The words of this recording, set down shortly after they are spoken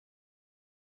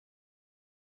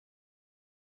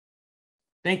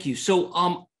Thank you.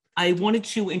 So I wanted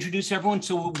to introduce everyone.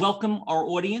 So welcome our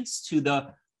audience to the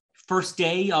first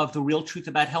day of the Real Truth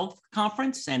About Health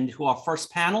conference and to our first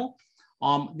panel.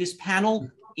 This panel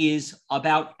is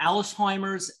about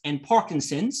Alzheimer's and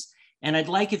Parkinson's. And I'd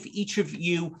like if each of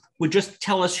you would just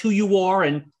tell us who you are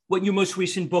and what your most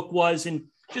recent book was, and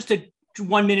just a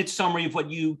 1-minute summary of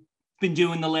what you've been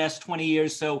doing the last 20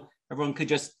 years. So everyone could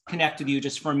just connect with you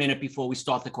just for a minute before we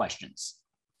start the questions.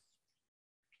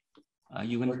 Where do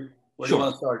you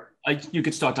want to start? You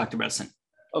could start, Dr. Bredesen.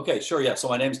 Okay, sure, yeah. So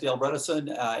my name is Dale Bredesen,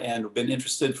 and I've been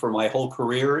interested for my whole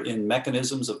career in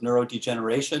mechanisms of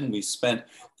neurodegeneration. We spent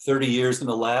 30 years in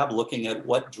the lab looking at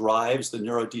what drives the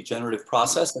neurodegenerative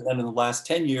process. And then in the last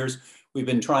 10 years, we've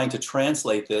been trying to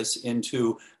translate this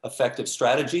into effective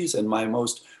strategies. And my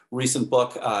most recent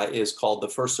book is called The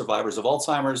First Survivors of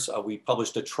Alzheimer's. We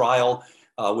published a trial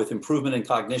with improvement in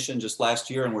cognition just last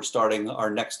year, and we're starting our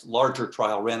next larger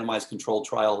trial, randomized controlled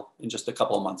trial, in just a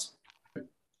couple of months.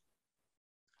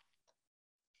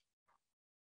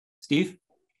 Steve?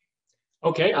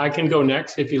 Okay, I can go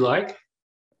next if you like.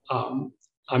 I'm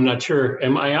not sure,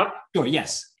 am I up? Sure,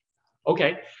 yes.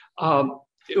 Okay,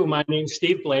 my name's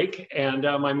Steve Blake, and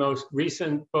my most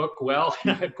recent book, well,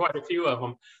 I had quite a few of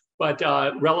them, but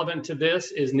relevant to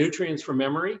this is Nutrients for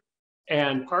Memory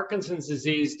and Parkinson's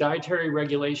disease, dietary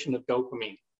regulation of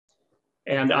dopamine.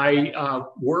 And I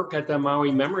work at the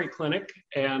Maui Memory Clinic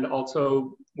and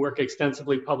also work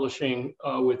extensively publishing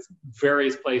with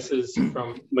various places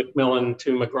from Macmillan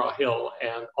to McGraw-Hill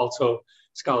and also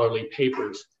scholarly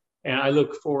papers. And I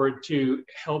look forward to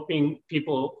helping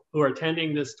people who are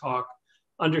attending this talk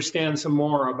understand some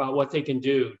more about what they can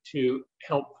do to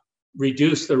help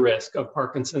reduce the risk of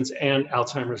Parkinson's and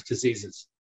Alzheimer's diseases.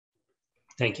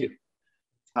 Thank you.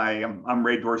 Hi, I'm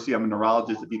Ray Dorsey. I'm a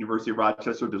neurologist at the University of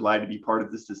Rochester. Delighted to be part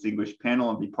of this distinguished panel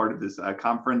and be part of this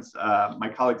conference.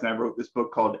 My colleagues and I wrote this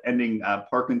book called Ending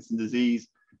Parkinson's Disease,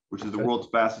 which is the world's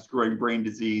fastest growing brain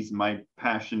disease. My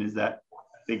passion is that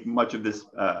I think much of this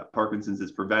Parkinson's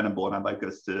is preventable, and I'd like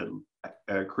us to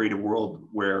create a world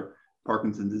where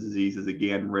Parkinson's disease is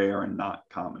again rare and not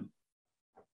common.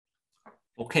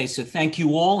 Okay, so thank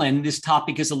you all. And this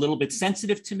topic is a little bit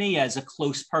sensitive to me as a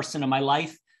close person in my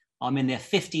life. I'm in their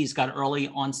 50s, got early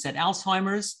onset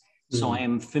Alzheimer's. So I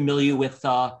am familiar with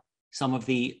some of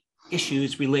the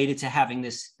issues related to having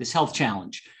this health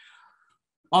challenge.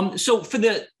 So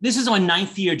this is our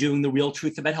 9th year doing the Real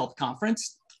Truth About Health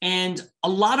conference. And a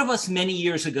lot of us many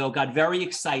years ago got very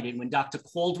excited when Dr.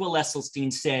 Caldwell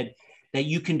Esselstyn said that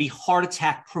you can be heart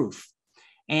attack proof.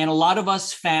 And a lot of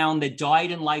us found that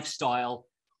diet and lifestyle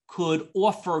could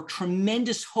offer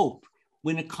tremendous hope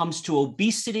when it comes to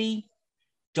obesity,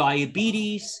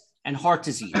 diabetes, and heart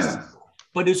disease.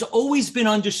 But it's always been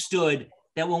understood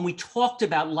that when we talked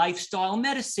about lifestyle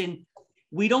medicine,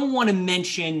 we don't want to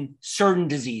mention certain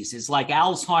diseases like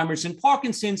Alzheimer's and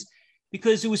Parkinson's,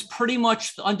 because it was pretty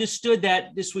much understood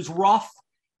that this was rough.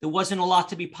 There wasn't a lot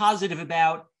to be positive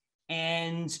about,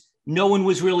 and no one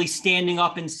was really standing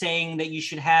up and saying that you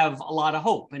should have a lot of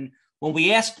hope. And when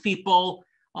we asked people,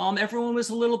 everyone was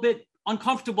a little bit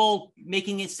uncomfortable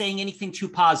saying anything too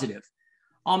positive.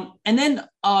 And then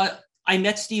I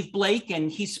met Steve Blake,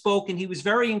 and he spoke, and he was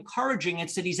very encouraging and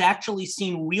said he's actually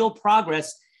seen real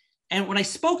progress. And when I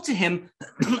spoke to him,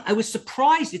 I was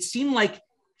surprised. It seemed like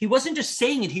he wasn't just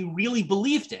saying it, he really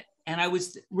believed it. And I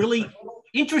was really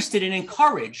interested and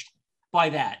encouraged by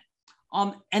that.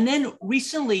 And then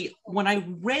recently, when I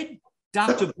read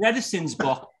Dr. Bredesen's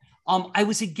book, I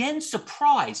was again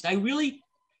surprised. I really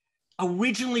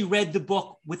originally read the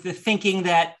book with the thinking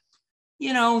that,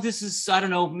 you know, this is, I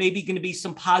don't know, maybe going to be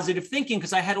some positive thinking,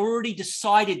 because I had already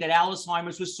decided that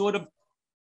Alzheimer's was sort of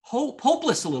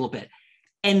hopeless a little bit.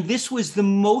 And this was the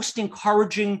most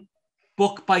encouraging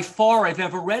book by far I've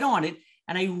ever read on it.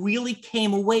 And I really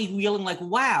came away feeling like,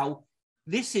 wow,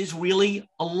 this is really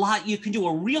a lot you can do,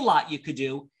 a real lot you could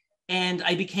do. And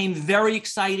I became very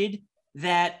excited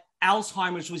that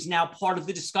Alzheimer's was now part of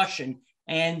the discussion.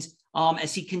 And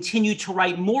as he continued to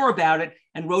write more about it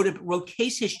and wrote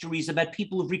case histories about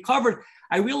people who've recovered,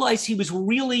 I realized he was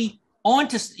really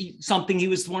onto something. He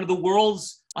was one of the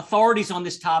world's authorities on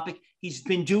this topic. He's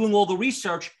been doing all the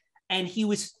research, and he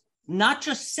was not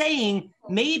just saying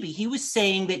maybe, he was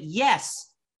saying that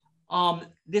yes,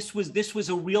 this was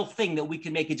a real thing, that we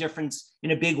can make a difference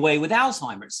in a big way with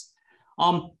Alzheimer's.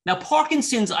 Now,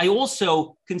 Parkinson's, I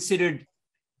also considered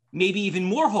maybe even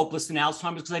more hopeless than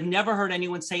Alzheimer's, because I've never heard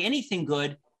anyone say anything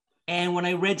good. And when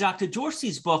I read Dr.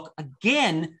 Dorsey's book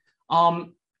again,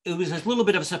 it was a little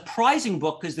bit of a surprising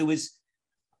book, because there was,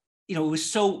 you know,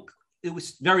 it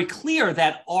was very clear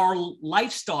that our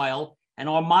lifestyle And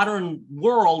our modern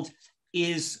world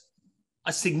is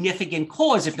a significant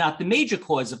cause, if not the major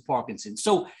cause of Parkinson's.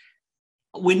 So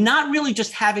we're not really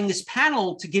just having this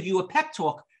panel to give you a pep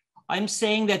talk. I'm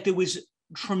saying that there was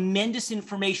tremendous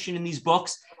information in these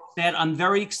books that I'm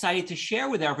very excited to share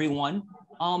with everyone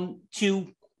to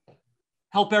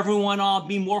help everyone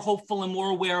be more hopeful and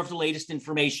more aware of the latest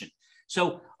information.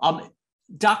 So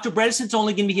Dr. Bredesen's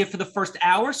only going to be here for the first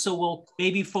hour, so we'll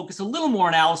maybe focus a little more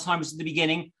on Alzheimer's at the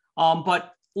beginning.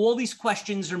 But all these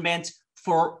questions are meant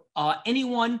for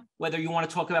anyone, whether you want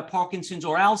to talk about Parkinson's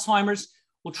or Alzheimer's.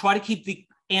 We'll try to keep the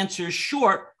answers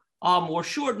short,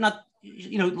 not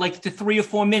like to 3 or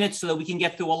 4 minutes, so that we can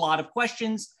get through a lot of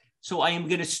questions. So I am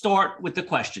going to start with the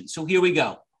questions. So here we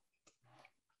go.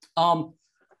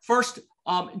 First,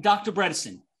 Dr.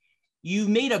 Bredesen, you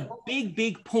made a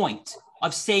big point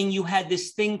of saying you had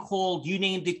this thing called, you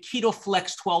named it Keto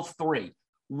Flex 12-3.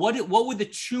 What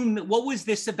was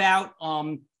this about?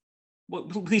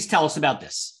 Please tell us about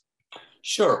this.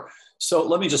 Sure. So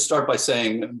let me just start by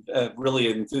saying,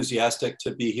 really enthusiastic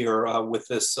to be here with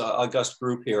this august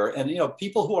group here. And,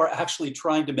 people who are actually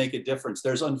trying to make a difference.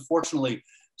 There's unfortunately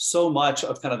so much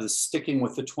of kind of the sticking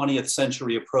with the 20th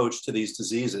century approach to these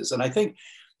diseases. And I think,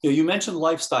 you mentioned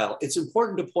lifestyle. It's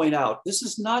important to point out, this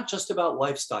is not just about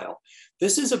lifestyle.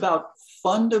 This is about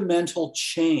fundamental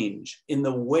change in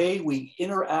the way we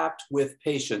interact with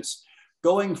patients,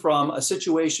 going from a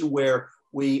situation where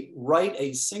we write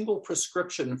a single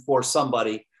prescription for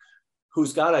somebody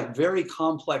who's got a very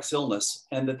complex illness,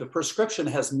 and that the prescription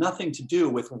has nothing to do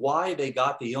with why they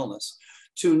got the illness,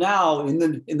 to now in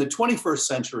the 21st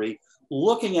century,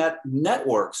 looking at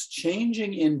networks,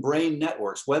 changing in brain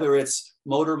networks, whether it's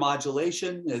motor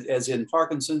modulation, as in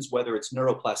Parkinson's, whether it's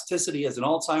neuroplasticity, as in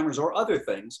Alzheimer's, or other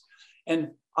things, and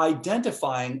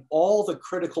identifying all the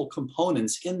critical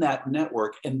components in that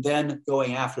network and then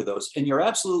going after those. And you're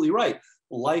absolutely right.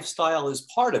 Lifestyle is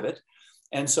part of it.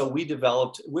 And so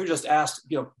we're just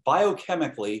asked,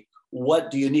 biochemically,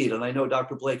 what do you need? And I know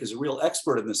Dr. Blake is a real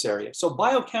expert in this area. So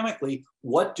biochemically,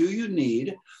 what do you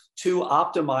need to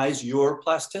optimize your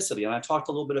plasticity? And I talked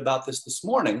a little bit about this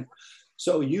morning.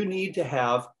 So you need to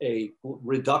have a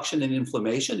reduction in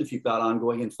inflammation if you've got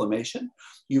ongoing inflammation.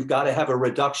 You've got to have a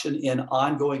reduction in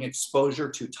ongoing exposure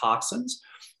to toxins.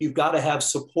 You've got to have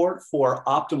support for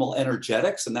optimal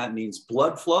energetics, and that means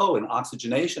blood flow and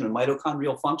oxygenation and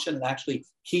mitochondrial function, and actually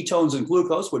ketones and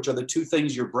glucose, which are the two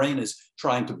things your brain is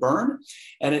trying to burn.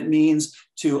 And it means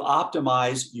to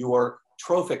optimize your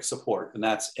trophic support, and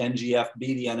that's NGF,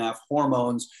 BDNF,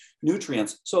 hormones,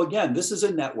 nutrients. So again, this is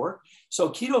a network. So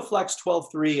Keto Flex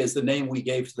 12-3 is the name we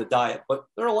gave to the diet, but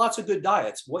there are lots of good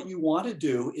diets. What you want to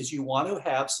do is you want to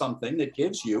have something that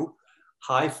gives you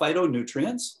high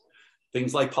phytonutrients,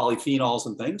 things like polyphenols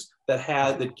and things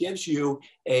that gives you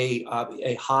a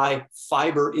high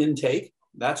fiber intake.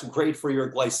 That's great for your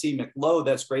glycemic load.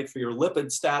 That's great for your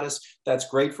lipid status. That's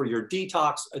great for your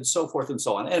detox, and so forth and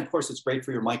so on. And of course, it's great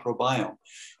for your microbiome.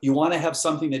 You want to have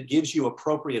something that gives you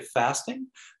appropriate fasting,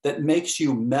 that makes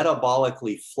you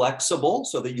metabolically flexible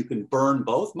so that you can burn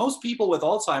both. Most people with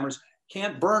Alzheimer's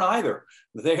can't burn either.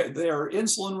 They're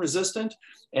insulin resistant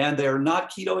and they're not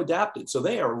keto adapted. So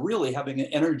they are really having an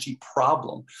energy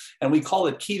problem. And we call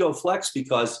it Keto Flex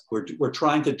because we're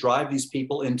trying to drive these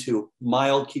people into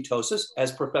mild ketosis,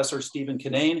 as Professor Stephen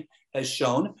Kinane has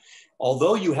shown.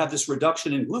 Although you have this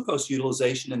reduction in glucose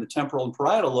utilization in the temporal and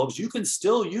parietal lobes, you can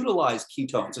still utilize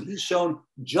ketones. And he's shown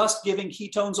just giving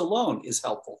ketones alone is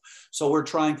helpful. So we're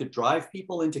trying to drive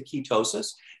people into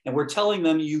ketosis, and we're telling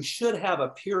them you should have a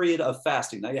period of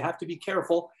fasting. Now you have to be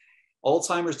careful.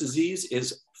 Alzheimer's disease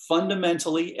is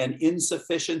fundamentally an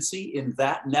insufficiency in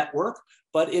that network,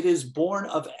 but it is born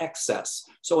of excess.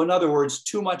 So in other words,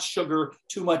 too much sugar,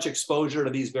 too much exposure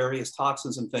to these various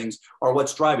toxins and things are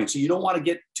what's driving. So you don't want to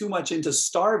get too much into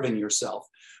starving yourself,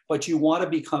 but you want to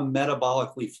become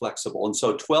metabolically flexible. And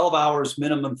so 12 hours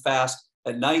minimum fast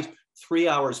at night, 3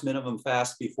 hours minimum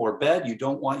fast before bed. You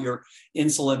don't want your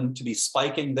insulin to be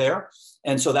spiking there.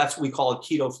 And so that's what we call it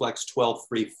Keto Flex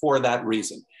 12-3 for that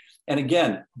reason. And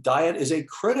again, diet is a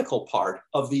critical part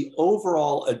of the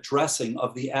overall addressing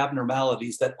of the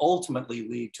abnormalities that ultimately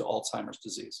lead to Alzheimer's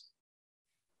disease.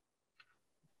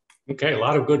 Okay, a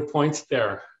lot of good points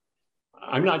there.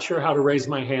 I'm not sure how to raise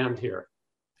my hand here.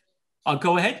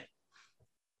 Go ahead.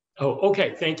 Oh,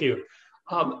 okay, thank you.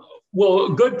 Well,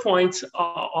 good points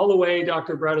all the way,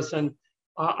 Dr. Bredesen.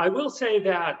 I will say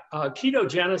that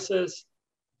ketogenesis,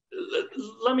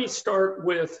 let me start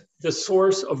with the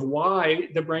source of why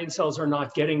the brain cells are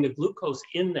not getting the glucose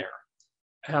in there.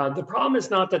 The problem is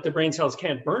not that the brain cells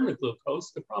can't burn the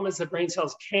glucose. The problem is that brain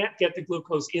cells can't get the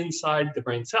glucose inside the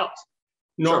brain cells.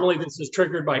 Normally, this is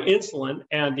triggered by insulin,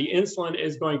 and the insulin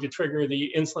is going to trigger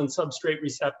the insulin substrate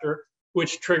receptor,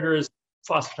 which triggers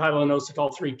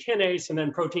phosphatidylinositol 3 kinase, and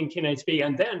then protein kinase B.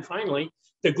 And then finally,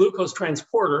 the glucose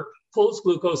transporter pulls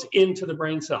glucose into the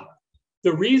brain cell.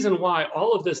 The reason why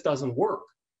all of this doesn't work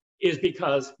is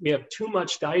because we have too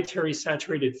much dietary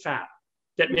saturated fat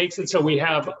that makes it so we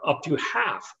have up to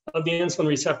half of the insulin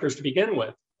receptors to begin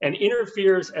with, and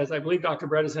interferes, as I believe Dr.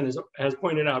 Bredesen has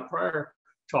pointed out prior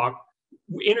talk,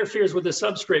 interferes with the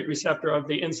substrate receptor of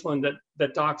the insulin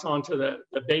that docks onto the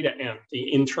beta end,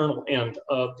 the internal end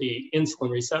of the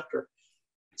insulin receptor.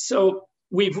 So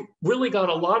we've really got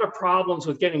a lot of problems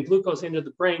with getting glucose into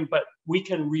the brain, but we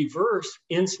can reverse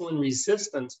insulin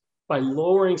resistance by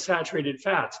lowering saturated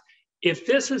fats. If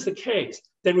this is the case,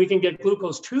 then we can get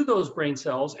glucose to those brain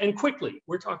cells, and quickly.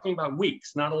 We're talking about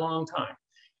weeks, not a long time.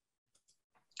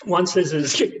 Once this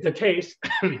is the case,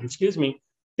 excuse me,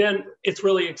 then it's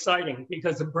really exciting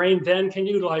because the brain then can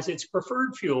utilize its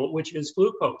preferred fuel, which is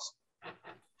glucose.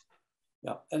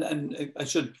 Yeah, and I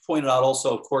should point out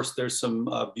also, of course, there's some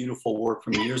beautiful work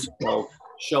from years ago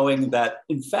showing that,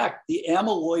 in fact, the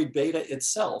amyloid beta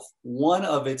itself, one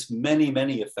of its many,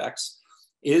 many effects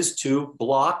is to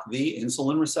block the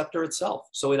insulin receptor itself.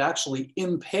 So it actually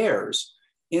impairs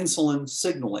insulin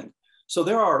signaling. So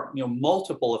there are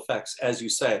multiple effects, as you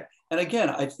say. And again,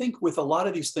 I think with a lot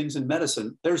of these things in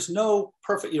medicine, there's no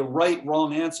perfect right,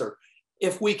 wrong answer.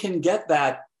 If we can get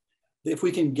that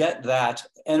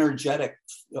energetic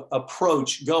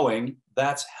approach going,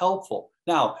 that's helpful.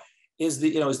 Now, is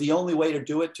the only way to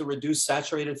do it to reduce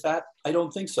saturated fat? I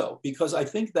don't think so, because I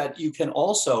think that you can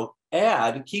also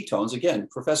add ketones. Again,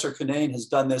 Professor Cunnane has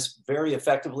done this very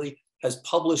effectively, has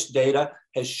published data,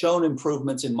 has shown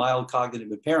improvements in mild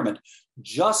cognitive impairment,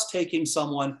 just taking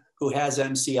someone who has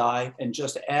MCI and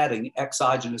just adding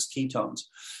exogenous ketones.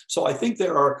 So I think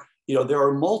there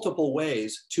are multiple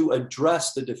ways to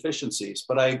address the deficiencies,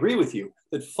 but I agree with you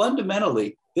that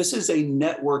fundamentally, this is a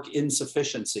network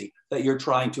insufficiency that you're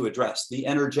trying to address. The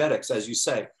energetics, as you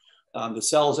say, the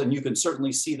cells, and you can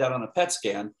certainly see that on a PET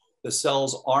scan, the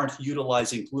cells aren't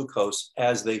utilizing glucose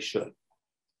as they should.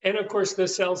 And of course, the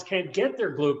cells can't get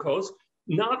their glucose,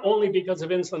 not only because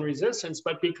of insulin resistance,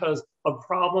 but because of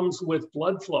problems with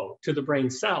blood flow to the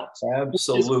brain cells.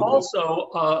 Absolutely. It's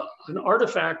also an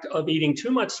artifact of eating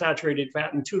too much saturated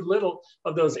fat and too little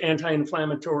of those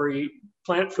anti-inflammatory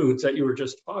plant foods that you were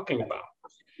just talking about.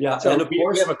 Yeah, so and of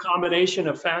course, we have a combination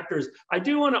of factors. I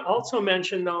do want to also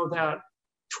mention, though, that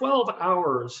 12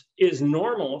 hours is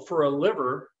normal for a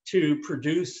liver to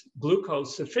produce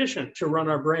glucose sufficient to run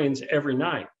our brains every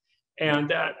night. And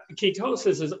that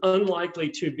ketosis is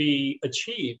unlikely to be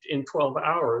achieved in 12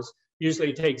 hours. Usually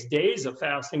it takes days of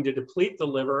fasting to deplete the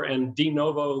liver and de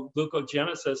novo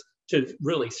glucogenesis to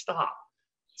really stop.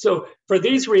 So for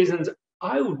these reasons,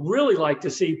 I would really like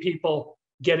to see people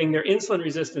getting their insulin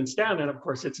resistance down. And of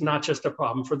course, it's not just a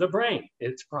problem for the brain,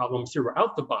 it's problems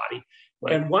throughout the body.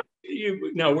 Right. And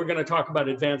we're going to talk about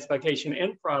advanced glycation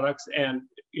end products and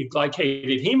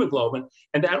glycated hemoglobin.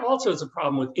 And that also is a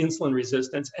problem with insulin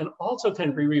resistance and also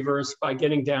can be reversed by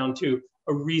getting down to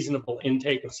a reasonable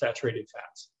intake of saturated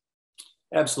fats.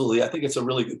 Absolutely. I think it's a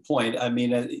really good point. I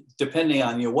mean, depending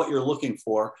on what you're looking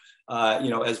for,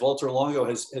 as Walter Longo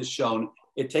has shown,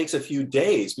 it takes a few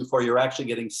days before you're actually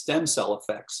getting stem cell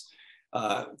effects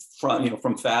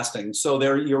from fasting. So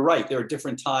you're right. There are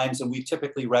different times, and we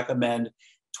typically recommend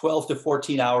 12 to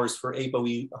 14 hours for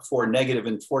ApoE4 negative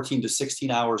and 14 to 16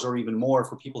 hours or even more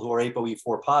for people who are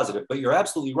ApoE4 positive. But you're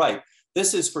absolutely right.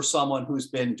 This is for someone who's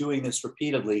been doing this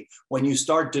repeatedly. When you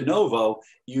start de novo,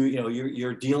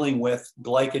 you're dealing with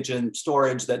glycogen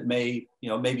storage that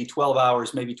maybe 12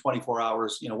 hours, maybe 24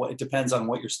 hours. It depends on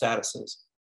what your status is.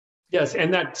 Yes,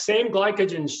 and that same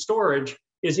glycogen storage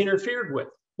is interfered with.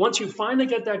 Once you finally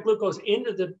get that glucose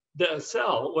into the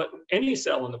cell, any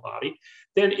cell in the body,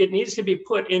 then it needs to be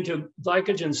put into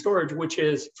glycogen storage, which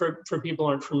is, for people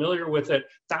who aren't familiar with it,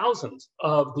 thousands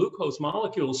of glucose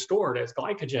molecules stored as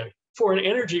glycogen for an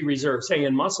energy reserve, say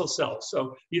in muscle cells.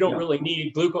 So you don't really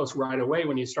need glucose right away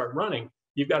when you start running.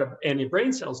 And your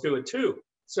brain cells do it too.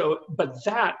 So, but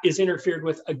that is interfered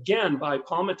with again by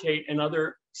palmitate and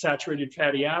other saturated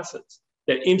fatty acids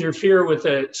that interfere with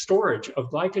the storage of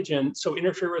glycogen, so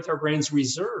interfere with our brain's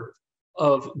reserve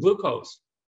of glucose.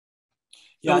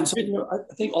 Yeah, and so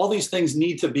I think all these things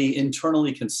need to be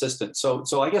internally consistent.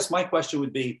 So I guess my question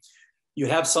would be, you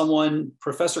have someone,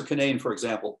 Professor Cunnane, for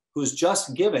example, who's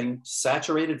just giving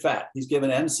saturated fat. He's given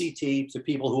MCT to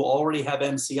people who already have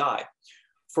MCI.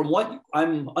 From what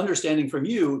I'm understanding from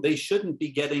you, they shouldn't be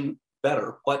getting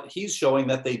better, but he's showing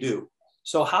that they do.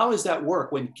 So how does that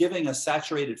work when giving a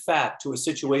saturated fat to a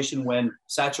situation when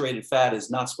saturated fat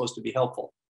is not supposed to be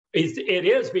helpful? It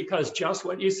is, because just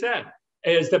what you said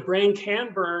is the brain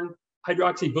can burn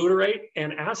hydroxybutyrate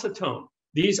and acetone.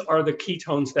 These are the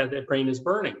ketones that the brain is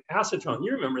burning. Acetone,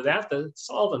 you remember that, the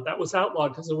solvent that was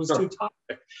outlawed because it was too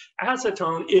toxic.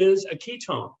 Acetone is a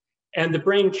ketone, and the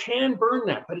brain can burn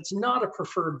that, but it's not a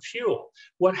preferred fuel.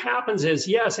 What happens is,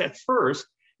 yes, at first,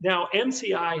 now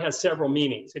MCI has several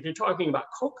meanings. If you're talking about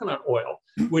coconut oil,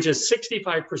 which is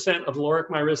 65% of lauric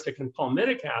myristic and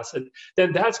palmitic acid,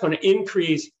 then that's going to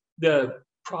increase the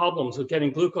problems with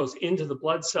getting glucose into the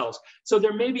blood cells. So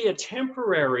there may be a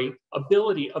temporary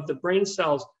ability of the brain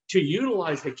cells to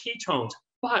utilize the ketones,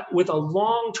 but with a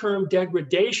long-term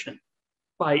degradation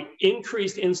by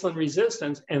increased insulin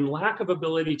resistance and lack of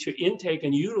ability to intake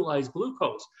and utilize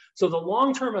glucose. So the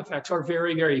long-term effects are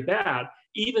very, very bad,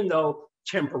 even though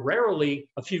temporarily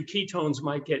a few ketones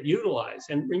might get utilized.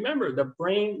 And remember, the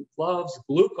brain loves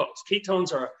glucose.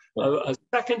 Ketones are a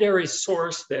secondary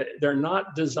source, that they're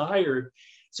not desired.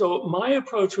 So my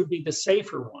approach would be the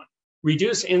safer one.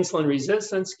 Reduce insulin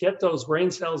resistance, get those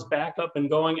brain cells back up and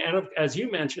going. And as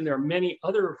you mentioned, there are many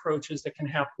other approaches that can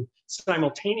happen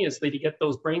simultaneously to get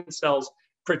those brain cells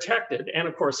protected. And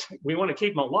of course, we want to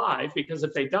keep them alive, because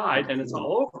if they die, then it's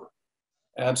all over.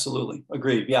 Absolutely.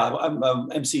 Agreed. Yeah.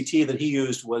 MCT that he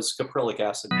used was caprylic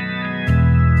acid.